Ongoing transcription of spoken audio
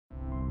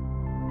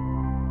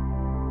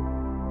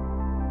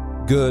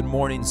Good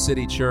morning,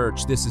 City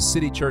Church. This is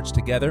City Church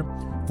Together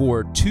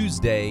for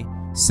Tuesday,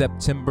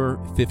 September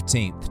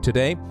 15th.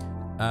 Today,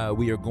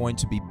 we are going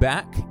to be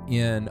back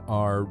in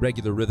our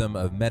regular rhythm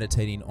of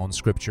meditating on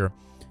Scripture.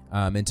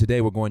 And today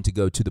we're going to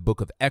go to the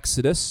book of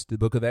Exodus,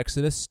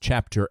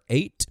 chapter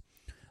 8,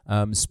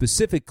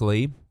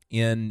 specifically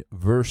in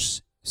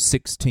verse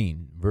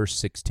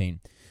 16.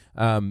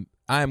 I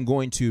am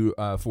going to,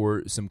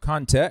 for some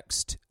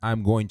context,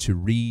 I'm going to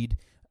read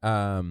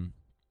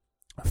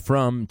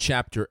from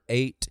chapter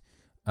 8,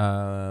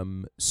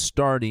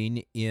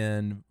 starting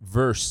in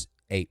verse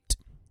 8.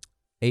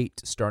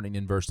 Starting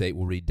in verse 8,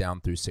 we'll read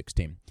down through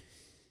 16.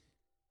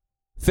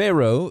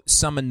 Pharaoh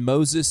summoned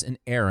Moses and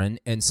Aaron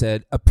and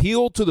said,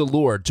 "Appeal to the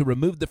Lord to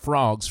remove the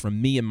frogs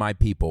from me and my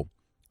people.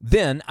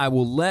 Then I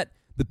will let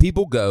the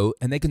people go,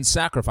 and they can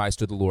sacrifice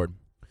to the Lord."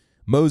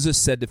 Moses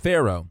said to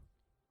Pharaoh,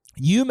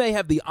 "You may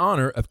have the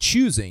honor of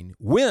choosing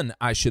when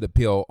I should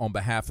appeal on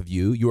behalf of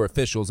you, your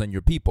officials, and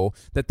your people,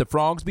 that the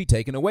frogs be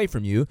taken away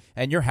from you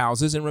and your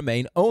houses and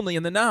remain only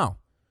in the Nile."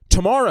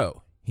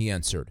 "Tomorrow," he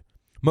answered.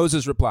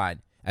 Moses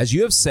replied, "As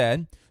you have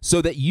said,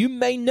 so that you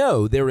may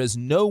know there is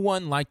no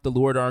one like the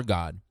Lord our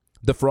God.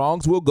 The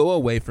frogs will go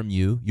away from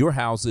you, your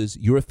houses,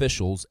 your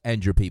officials,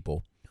 and your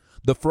people.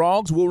 The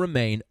frogs will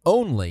remain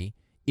only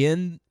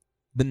in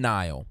the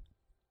Nile."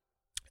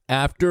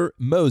 After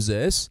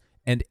Moses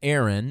and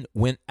Aaron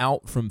went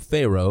out from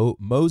Pharaoh,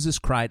 Moses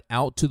cried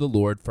out to the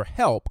Lord for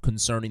help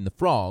concerning the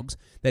frogs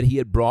that he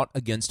had brought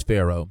against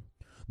Pharaoh.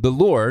 The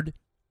Lord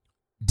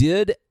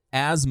did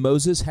as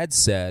Moses had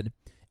said,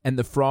 and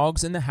the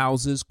frogs in the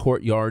houses,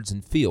 courtyards,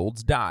 and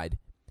fields died.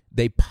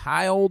 They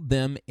piled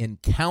them in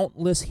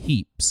countless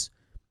heaps,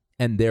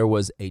 and there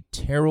was a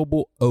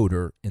terrible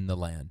odor in the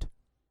land.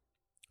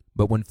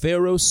 But when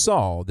Pharaoh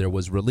saw there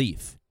was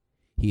relief,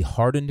 he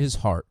hardened his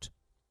heart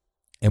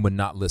and would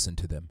not listen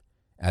to them,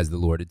 as the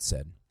Lord had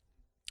said.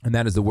 And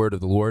that is the word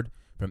of the Lord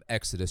from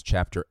Exodus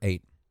chapter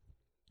 8.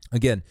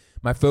 Again,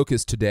 my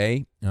focus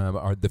today,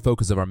 the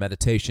focus of our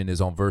meditation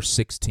is on verse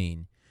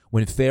 16.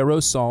 When Pharaoh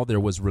saw there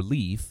was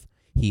relief,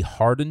 he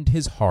hardened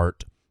his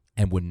heart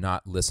and would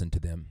not listen to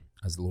them,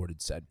 as the Lord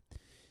had said.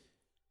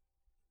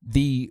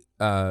 The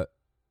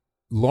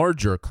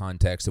larger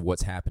context of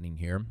what's happening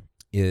here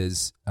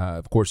is,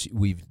 of course,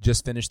 we've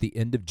just finished the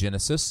end of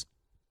Genesis.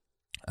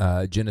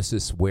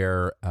 Genesis,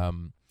 where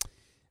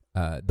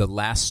the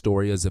last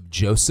story is of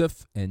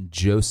Joseph, and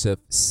Joseph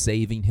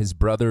saving his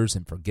brothers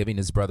and forgiving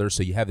his brothers.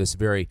 So you have this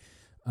very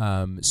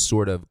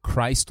sort of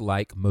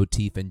Christ-like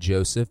motif in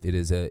Joseph. It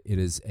is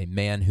a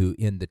man who,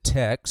 in the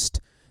text,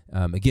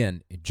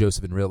 again,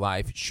 Joseph in real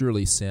life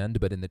surely sinned,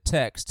 but in the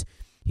text,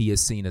 he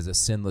is seen as a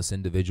sinless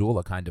individual,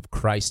 a kind of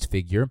Christ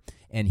figure,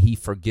 and he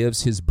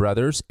forgives his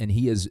brothers, and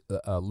he is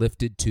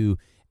lifted to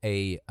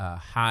a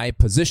high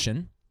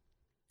position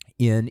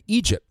in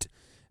Egypt,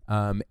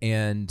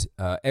 and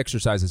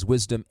exercises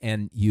wisdom.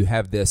 And you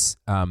have this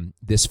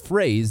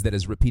phrase that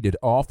is repeated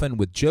often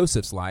with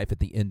Joseph's life at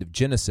the end of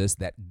Genesis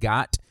that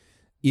got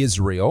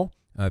Israel,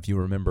 if you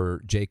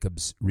remember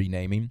Jacob's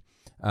renaming,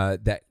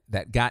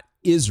 that got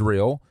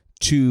Israel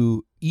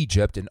to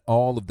Egypt and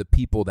all of the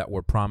people that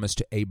were promised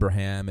to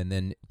Abraham and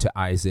then to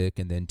Isaac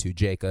and then to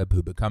Jacob,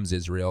 who becomes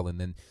Israel, and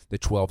then the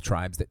 12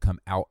 tribes that come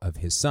out of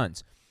his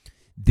sons.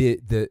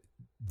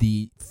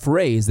 The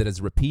phrase that is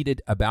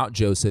repeated about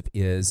Joseph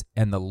is,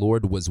 "And the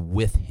Lord was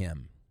with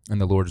him." And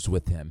the Lord is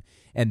with him.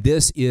 And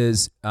this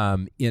is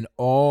in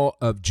all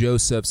of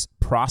Joseph's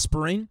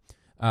prospering.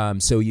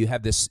 So you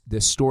have this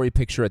story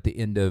picture at the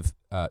end of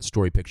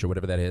story picture,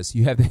 whatever that is.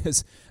 You have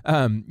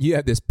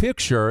this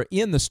picture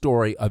in the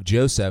story of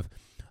Joseph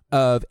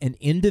of an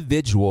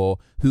individual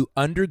who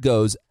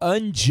undergoes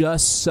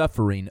unjust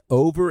suffering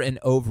over and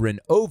over and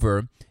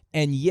over,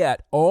 and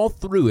yet all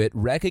through it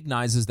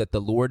recognizes that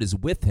the Lord is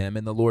with him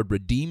and the Lord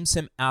redeems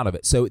him out of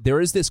it. So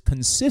there is this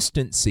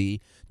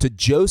consistency to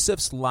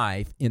Joseph's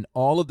life in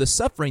all of the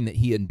suffering that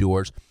he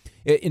endures.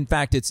 In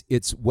fact,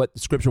 it's what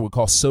Scripture would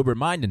call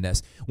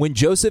sober-mindedness. When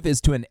Joseph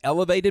is to an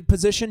elevated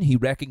position, he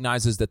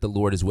recognizes that the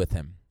Lord is with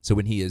him. So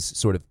when he is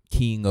sort of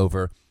king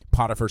over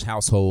Potiphar's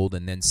household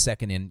and then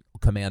second in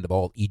command of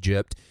all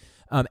Egypt,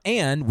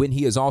 and when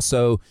he is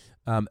also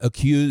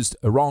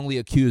wrongly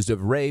accused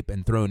of rape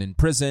and thrown in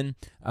prison,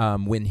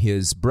 when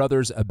his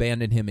brothers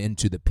abandon him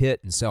into the pit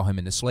and sell him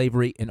into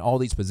slavery, in all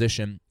these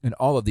positions, in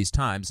all of these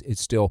times,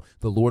 it's still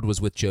the Lord was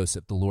with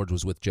Joseph. The Lord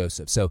was with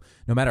Joseph. So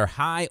no matter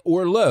high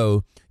or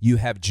low, you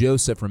have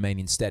Joseph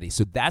remaining steady.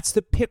 So that's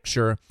the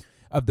picture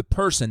of the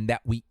person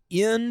that we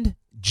end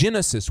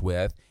Genesis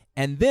with.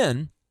 And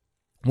then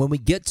when we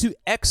get to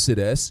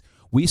Exodus,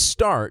 we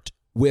start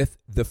with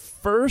the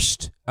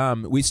first,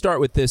 we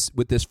start with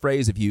this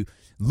phrase. If you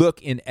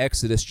look in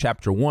Exodus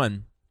chapter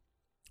 1,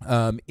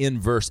 in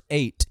verse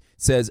 8,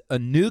 says, "A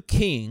new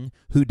king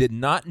who did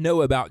not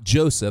know about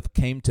Joseph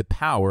came to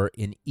power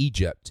in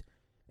Egypt.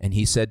 And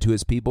he said to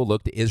his people,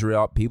 'Look, the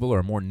Israelite people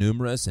are more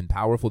numerous and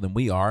powerful than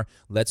we are.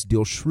 Let's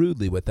deal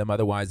shrewdly with them,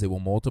 otherwise they will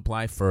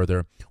multiply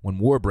further when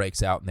war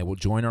breaks out, and they will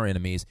join our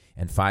enemies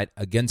and fight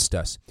against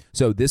us.'"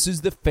 So this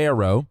is the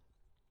Pharaoh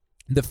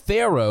the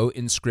Pharaoh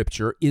in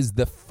Scripture is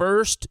the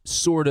first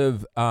sort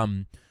of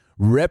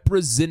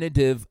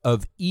representative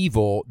of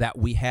evil that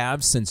we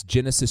have since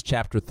Genesis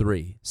chapter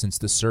 3, since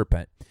the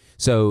serpent.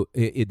 So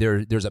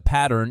there's a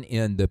pattern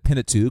in the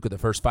Pentateuch, or the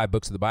first 5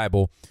 books of the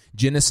Bible.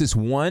 Genesis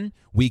 1,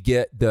 we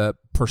get the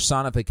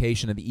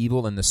personification of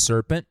evil in the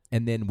serpent,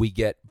 and then we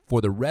get,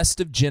 for the rest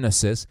of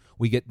Genesis,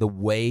 we get the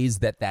ways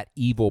that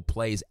evil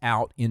plays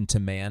out into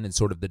man and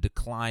sort of the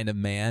decline of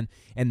man,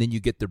 and then you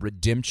get the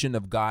redemption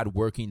of God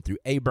working through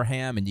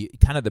Abraham, and you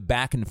kind of the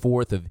back and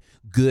forth of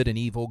good and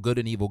evil, good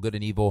and evil, good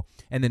and evil.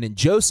 And then in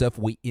Joseph,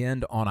 we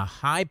end on a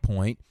high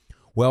point.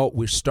 Well,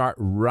 we start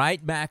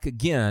right back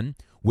again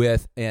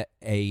with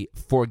a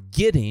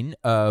forgetting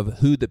of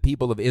who the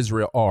people of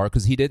Israel are,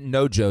 because he didn't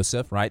know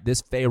Joseph, right? This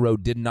Pharaoh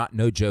did not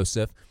know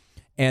Joseph.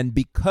 And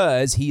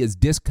because he is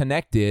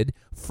disconnected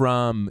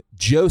from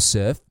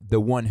Joseph,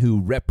 the one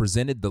who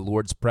represented the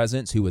Lord's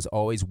presence, who was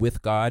always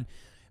with God,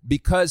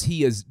 because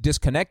he is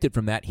disconnected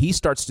from that, he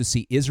starts to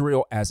see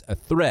Israel as a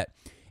threat.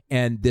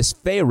 And this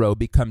Pharaoh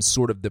becomes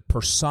sort of the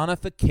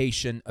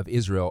personification of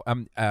Israel.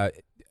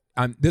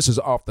 This is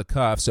off the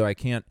cuff, so I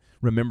can't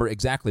remember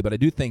exactly, but I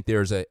do think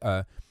there's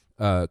a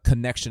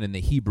connection in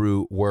the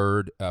Hebrew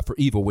word for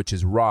evil, which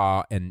is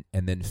Ra, and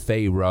then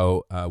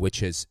Pharaoh,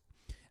 which is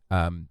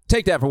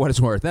take that for what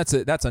it's worth.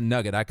 That's a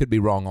nugget. I could be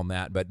wrong on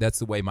that, but that's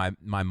the way my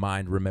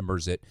mind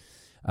remembers it.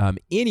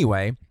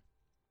 Anyway,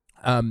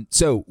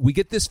 so we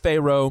get this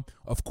Pharaoh.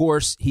 Of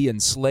course, he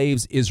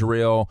enslaves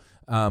Israel.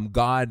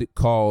 God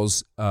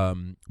calls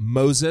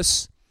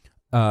Moses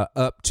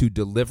up to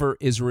deliver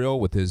Israel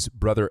with his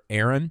brother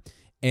Aaron.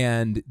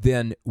 And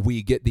then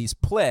we get these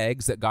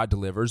plagues that God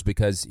delivers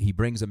because he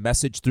brings a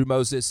message through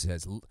Moses,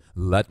 says,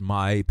 "Let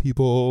my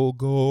people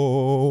go."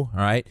 All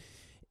right.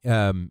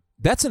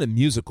 That's in a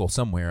musical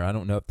somewhere. I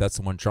don't know if that's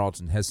the one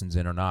Charlton Heston's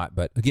in or not,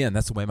 but again,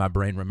 that's the way my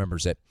brain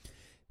remembers it.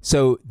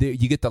 So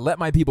you get the "let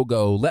my people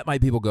go, let my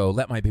people go,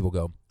 let my people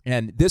go."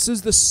 And this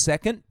is the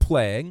second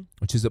plague,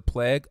 which is a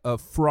plague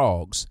of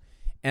frogs.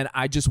 And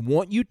I just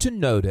want you to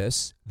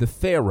notice the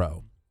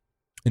Pharaoh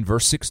in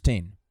verse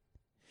 16.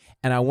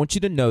 And I want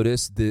you to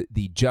notice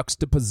the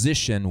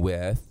juxtaposition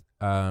with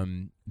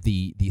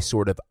the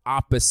sort of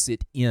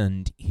opposite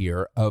end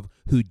here of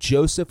who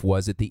Joseph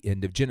was at the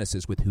end of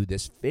Genesis with who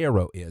this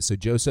Pharaoh is. So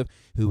Joseph,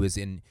 who is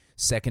in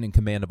second in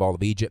command of all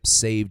of Egypt,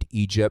 saved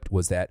Egypt,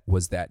 was that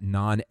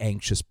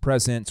non-anxious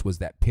presence, was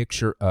that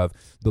picture of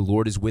the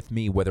Lord is with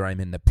me, whether I'm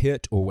in the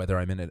pit or whether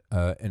I'm in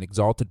an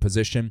exalted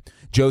position.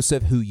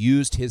 Joseph, who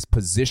used his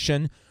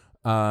position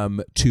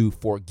to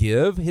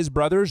forgive his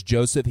brothers.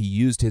 Joseph, he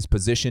used his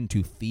position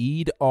to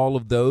feed all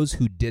of those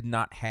who did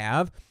not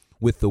have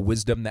with the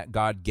wisdom that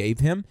God gave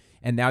him.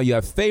 And now you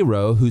have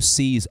Pharaoh, who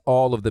sees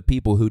all of the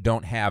people who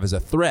don't have as a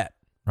threat,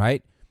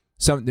 right?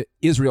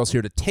 Israel's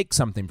here to take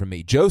something from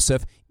me.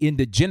 Joseph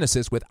into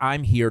Genesis with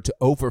I'm here to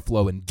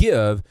overflow and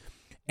give.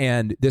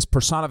 And this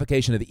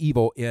personification of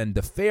evil in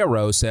the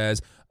Pharaoh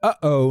says,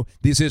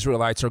 these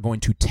Israelites are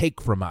going to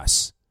take from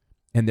us.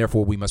 And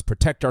therefore, we must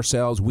protect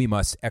ourselves. We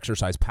must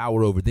exercise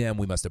power over them.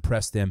 We must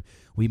oppress them.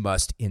 We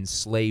must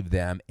enslave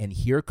them. And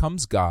here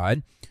comes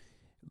God,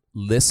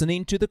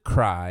 listening to the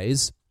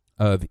cries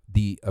of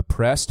the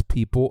oppressed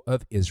people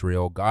of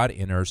Israel. God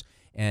enters,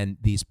 and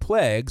these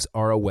plagues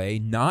are a way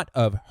not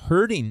of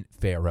hurting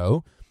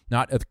Pharaoh,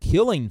 not of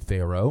killing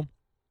Pharaoh,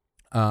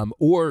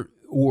 or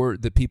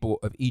the people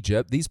of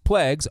Egypt. These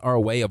plagues are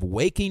a way of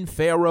waking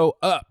Pharaoh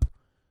up.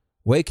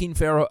 Waking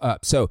Pharaoh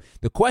up. So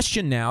the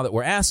question now that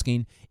we're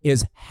asking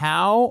is,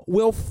 how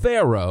will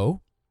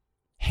Pharaoh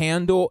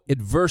handle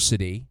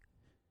adversity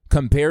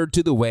compared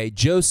to the way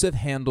Joseph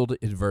handled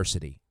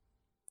adversity?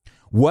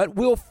 What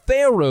will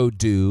Pharaoh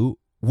do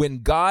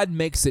when God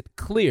makes it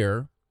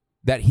clear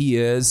that he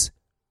is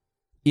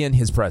in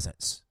his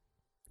presence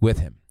with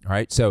him? All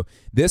right. So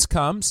this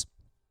comes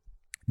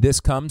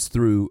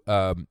through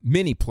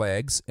many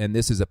plagues, and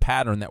this is a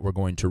pattern that we're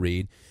going to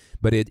read.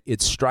 But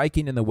it's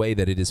striking in the way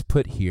that it is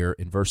put here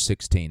in verse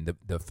 16.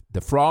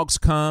 The frogs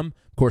come.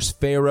 Of course,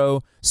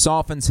 Pharaoh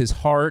softens his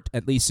heart,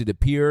 at least it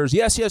appears.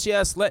 Yes.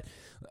 Let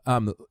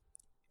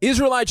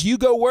Israelites, you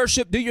go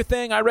worship, do your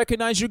thing. I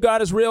recognize your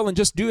God is real, and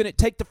just doing it,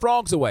 take the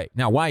frogs away.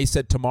 Now, why he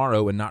said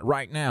tomorrow and not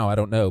right now, I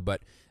don't know,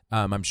 but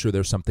I'm sure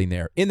there's something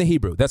there. In the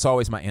Hebrew, that's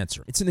always my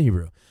answer. It's in the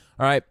Hebrew.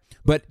 All right,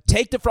 but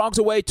take the frogs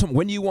away.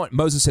 When do you want?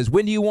 Moses says,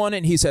 when do you want it?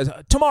 And he says,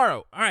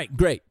 tomorrow. All right,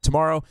 great,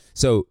 tomorrow.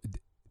 So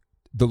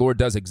the Lord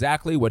does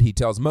exactly what he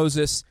tells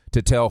Moses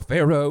to tell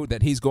Pharaoh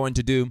that he's going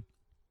to do.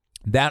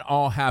 That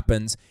all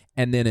happens.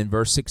 And then in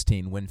verse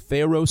 16, when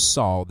Pharaoh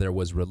saw there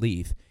was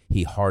relief,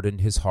 he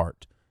hardened his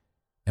heart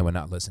and would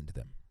not listen to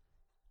them.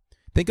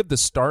 Think of the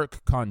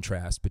stark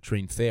contrast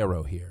between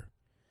Pharaoh here,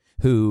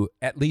 who,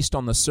 at least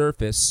on the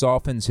surface,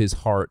 softens his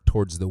heart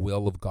towards the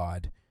will of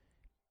God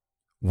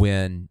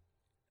when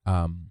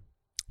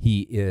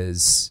he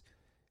is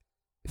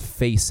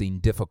facing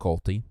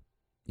difficulty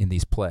in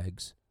these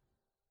plagues.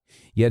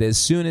 Yet as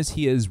soon as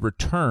he is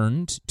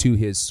returned to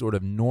his sort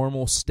of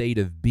normal state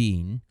of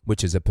being,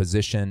 which is a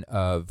position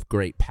of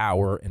great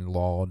power and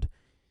laud,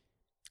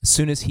 As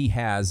soon as he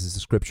has, as the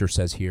scripture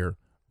says here,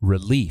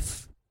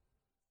 relief,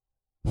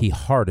 he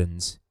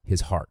hardens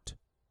his heart.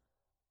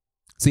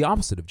 It's the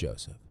opposite of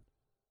Joseph.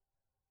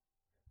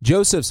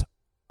 Joseph's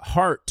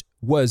heart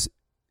was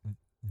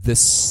the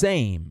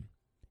same.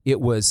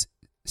 It was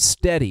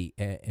steady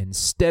and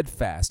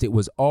steadfast. It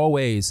was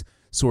always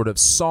sort of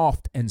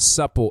soft and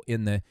supple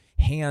in the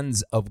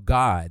hands of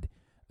God.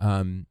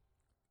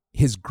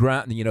 His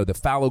ground, the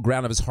fallow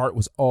ground of his heart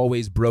was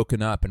always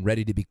broken up and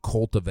ready to be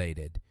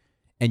cultivated.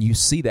 And you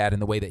see that in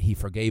the way that he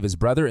forgave his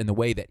brother, in the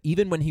way that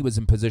even when he was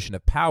in position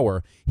of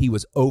power, he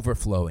was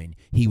overflowing.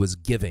 He was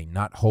giving,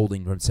 not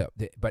holding for himself.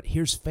 But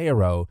here's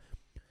Pharaoh,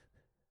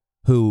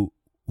 who,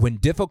 when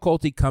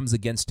difficulty comes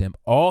against him,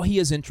 all he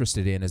is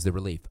interested in is the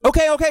relief.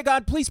 Okay,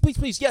 God, please.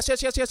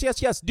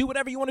 Yes. Do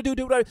whatever you want to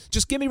do. Whatever.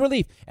 Just give me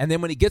relief. And then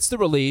when he gets the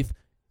relief,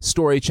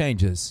 story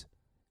changes.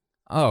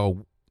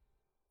 Oh,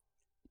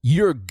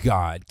 your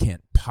God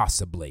can't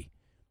possibly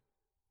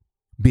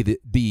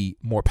be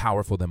more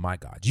powerful than my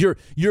God.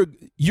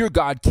 Your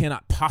God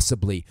cannot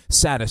possibly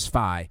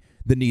satisfy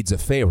the needs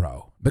of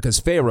Pharaoh, because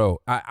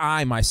Pharaoh,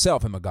 I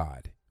myself am a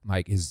God,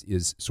 like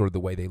is sort of the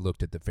way they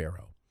looked at the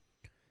Pharaoh.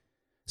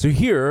 So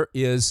here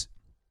is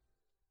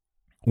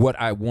what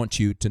I want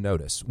you to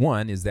notice.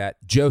 One is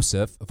that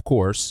Joseph, of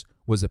course,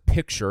 was a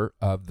picture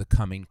of the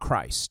coming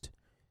Christ.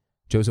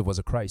 Joseph was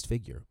a Christ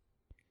figure.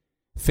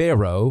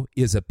 Pharaoh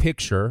is a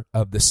picture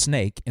of the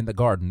snake in the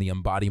garden, the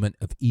embodiment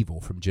of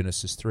evil from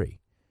Genesis 3.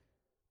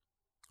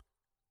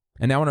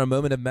 And now in our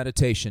moment of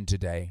meditation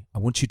today, I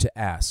want you to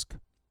ask,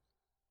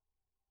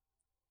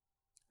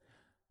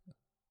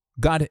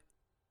 God,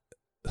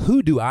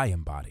 who do I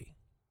embody?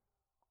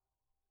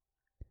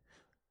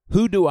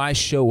 Who do I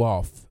show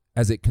off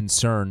as it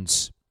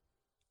concerns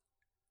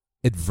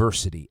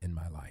adversity in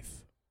my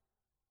life?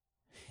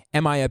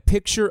 Am I a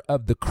picture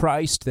of the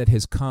Christ that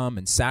has come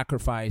and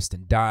sacrificed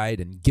and died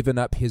and given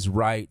up his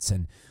rights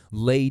and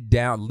laid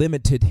down,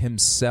 limited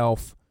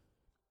himself,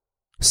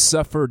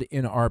 suffered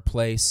in our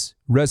place,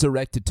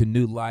 resurrected to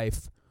new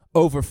life,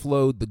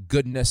 overflowed the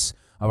goodness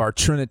of our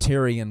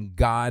Trinitarian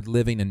God,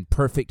 living in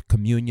perfect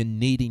communion,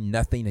 needing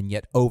nothing and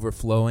yet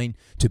overflowing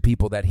to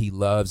people that he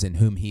loves and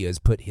whom he has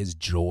put his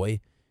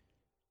joy?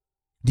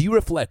 Do you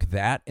reflect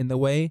that in the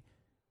way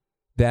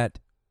that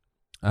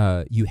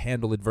you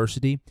handle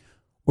adversity?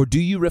 Or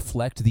do you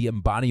reflect the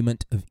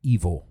embodiment of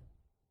evil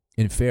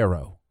in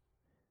Pharaoh?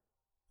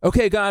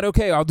 Okay, God,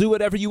 okay, I'll do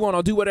whatever you want.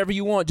 I'll do whatever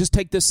you want. Just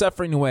take this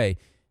suffering away.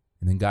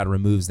 And then God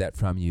removes that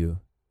from you.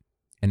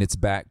 And it's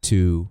back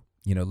to,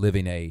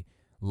 living a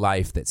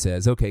life that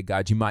says, okay,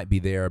 God, you might be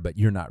there, but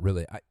you're not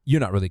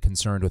really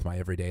concerned with my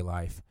everyday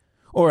life.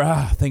 Or,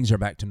 things are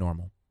back to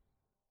normal.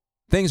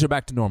 Things are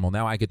back to normal.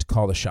 Now I get to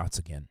call the shots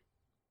again.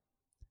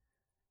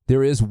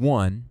 There is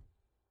one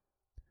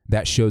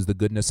that shows the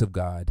goodness of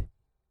God,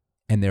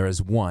 and there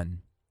is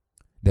one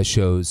that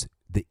shows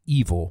the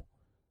evil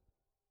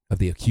of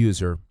the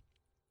accuser,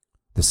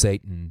 the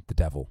Satan, the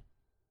devil.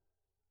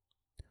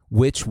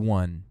 Which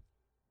one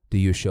do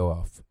you show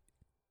off?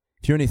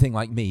 If you're anything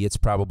like me, it's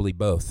probably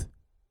both.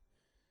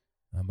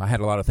 I had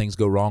a lot of things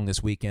go wrong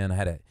this weekend. I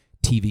had a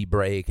TV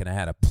break, and I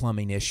had a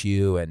plumbing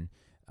issue, and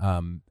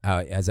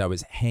as I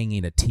was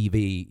hanging a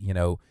TV,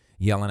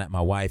 yelling at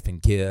my wife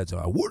and kids,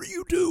 what are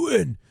you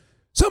doing?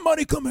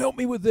 Somebody come help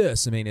me with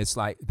this. I mean, it's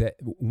like that.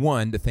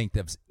 One, to think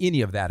of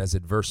any of that as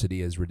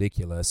adversity is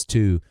ridiculous.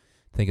 Two,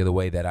 think of the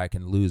way that I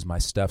can lose my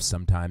stuff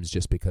sometimes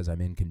just because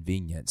I'm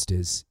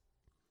inconvenienced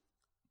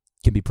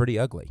can be pretty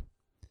ugly.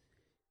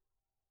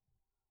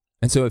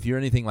 And so if you're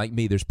anything like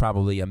me, there's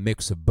probably a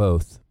mix of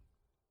both.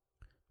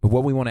 But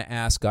what we want to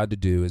ask God to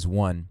do is,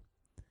 one,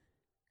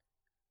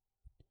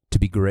 to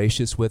be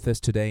gracious with us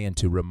today and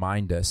to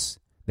remind us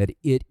that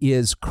it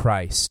is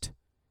Christ.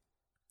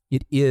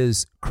 It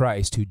is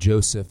Christ who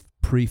Joseph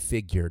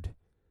prefigured,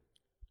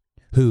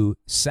 who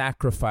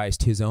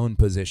sacrificed his own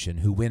position,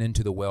 who went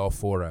into the well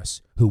for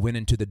us, who went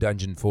into the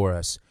dungeon for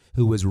us,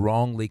 who was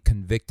wrongly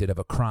convicted of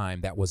a crime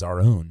that was our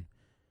own,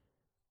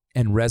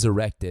 and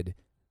resurrected,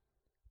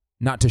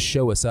 not to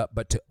show us up,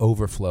 but to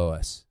overflow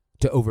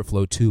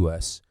to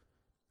us.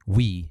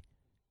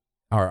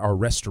 Our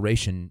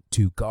restoration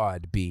to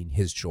God being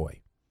his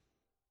joy.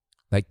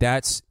 Like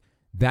that's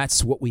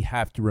what we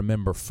have to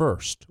remember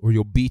first, or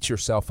you'll beat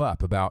yourself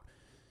up about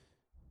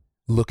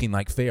looking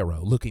like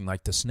Pharaoh, looking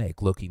like the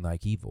snake, looking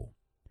like evil.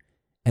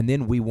 And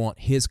then we want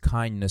his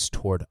kindness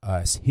toward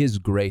us, his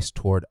grace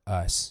toward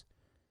us,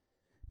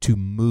 to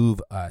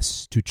move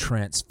us, to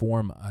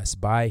transform us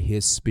by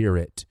his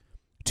Spirit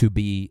to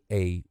be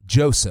a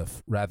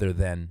Joseph rather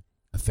than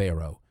a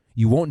Pharaoh.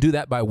 You won't do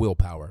that by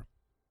willpower.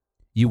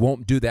 You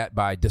won't do that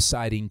by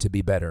deciding to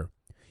be better.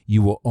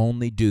 You will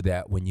only do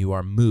that when you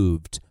are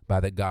moved by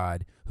the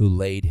God who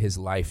laid his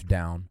life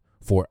down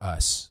for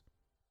us.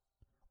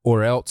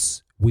 Or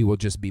else we will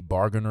just be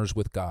bargainers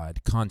with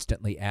God,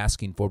 constantly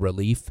asking for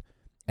relief,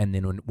 and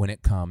then when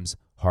it comes,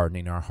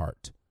 hardening our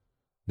heart.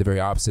 The very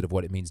opposite of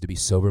what it means to be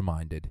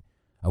sober-minded,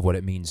 of what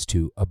it means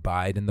to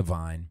abide in the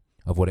vine,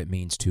 of what it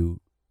means to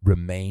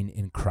remain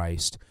in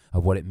Christ,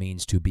 of what it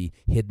means to be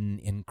hidden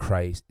in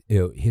Christ,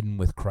 hidden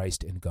with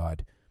Christ in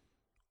God.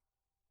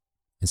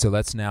 And so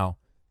let's now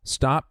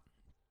stop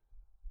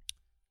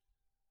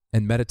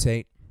and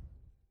meditate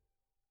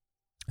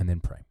and then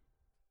pray.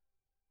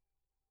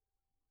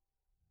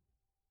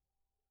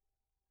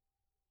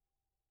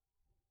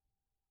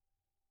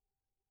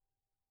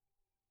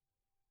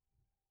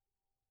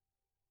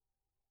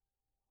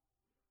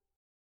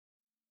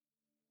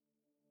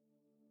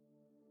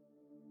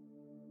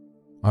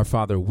 Our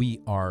Father, we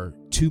are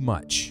too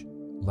much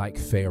like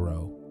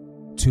Pharaoh,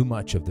 too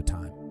much of the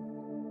time.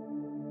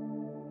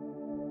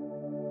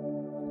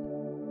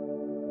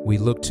 We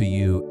look to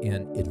you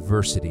in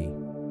adversity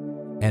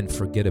and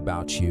forget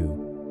about you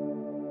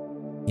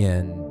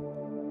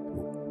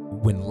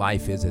when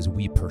life is as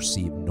we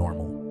perceive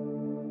normal.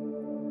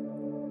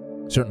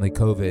 Certainly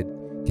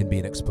COVID can be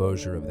an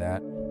exposure of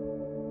that.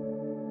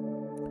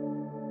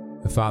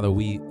 But Father,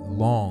 we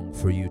long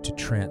for you to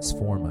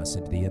transform us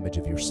into the image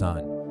of your Son,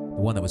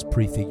 the one that was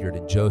prefigured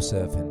in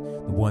Joseph and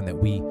the one that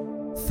we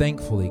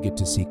thankfully get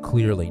to see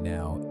clearly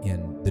now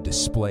in the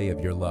display of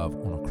your love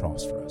on a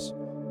cross for us.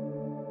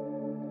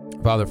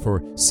 Father,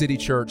 for City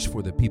Church,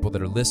 for the people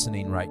that are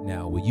listening right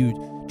now, will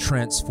you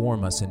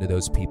transform us into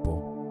those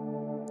people?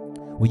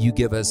 Will you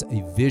give us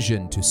a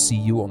vision to see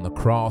you on the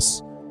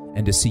cross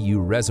and to see you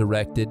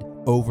resurrected,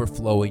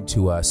 overflowing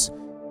to us,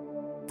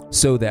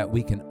 so that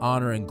we can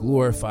honor and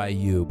glorify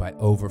you by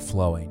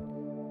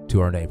overflowing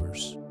to our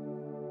neighbors?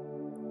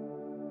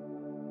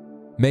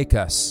 Make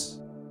us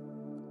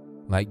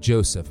like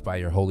Joseph by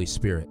your Holy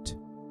Spirit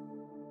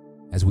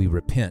as we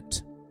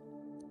repent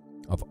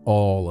of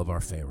all of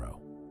our Pharaoh.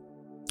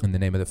 In the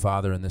name of the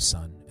Father, and the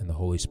Son, and the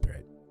Holy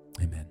Spirit.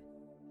 Amen.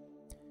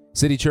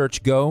 City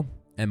Church, go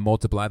and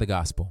multiply the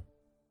gospel.